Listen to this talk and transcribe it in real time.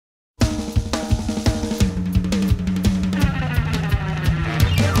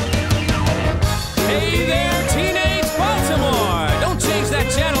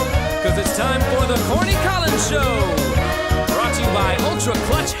time for the Corny Collins Show, brought to you by Ultra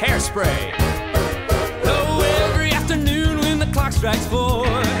Clutch Hairspray. Oh, every afternoon when the clock strikes 4,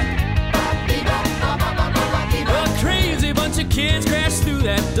 a crazy bunch of kids crash through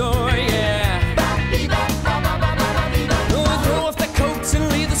that door, yeah. Oh, they throw off their coats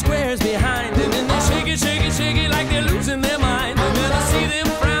and leave the squares behind, and then they shake it, shake it, shake it like they're losing their mind. And then I see them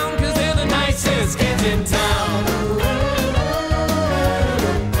frown, cause they're the nicest kids in town.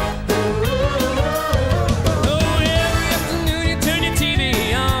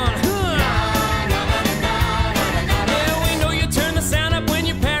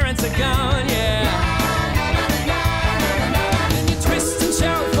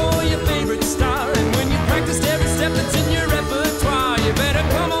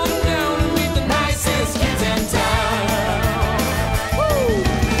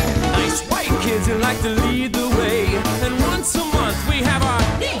 Like to lead the way, and once a month we have our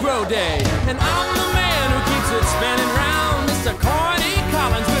Negro Day, and I'm the man who keeps it spinning round, Mr. Corny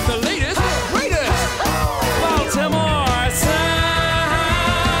Collins with the latest, greatest Baltimore sound.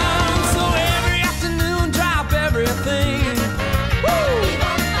 So every afternoon drop everything. Woo!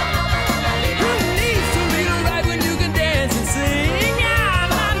 Who needs to be right when you can dance and sing?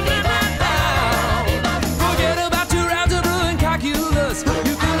 Forget about 2 rounds of brewing calculus.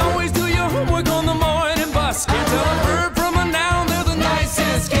 You can always do your homework on the morning bus. Can't tell a verb from a noun, they're the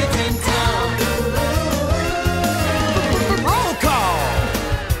nicest kids in town. Roll call.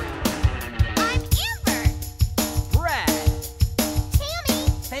 I'm Amber. Brad. Tammy.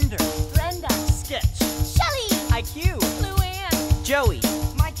 Fender. Brenda. Sketch. Shelly. IQ. Luann. Joey.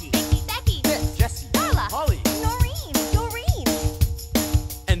 Mikey. Becky. Jesse. Darla. Holly. Doreen.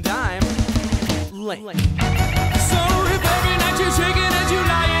 And I'm Link. So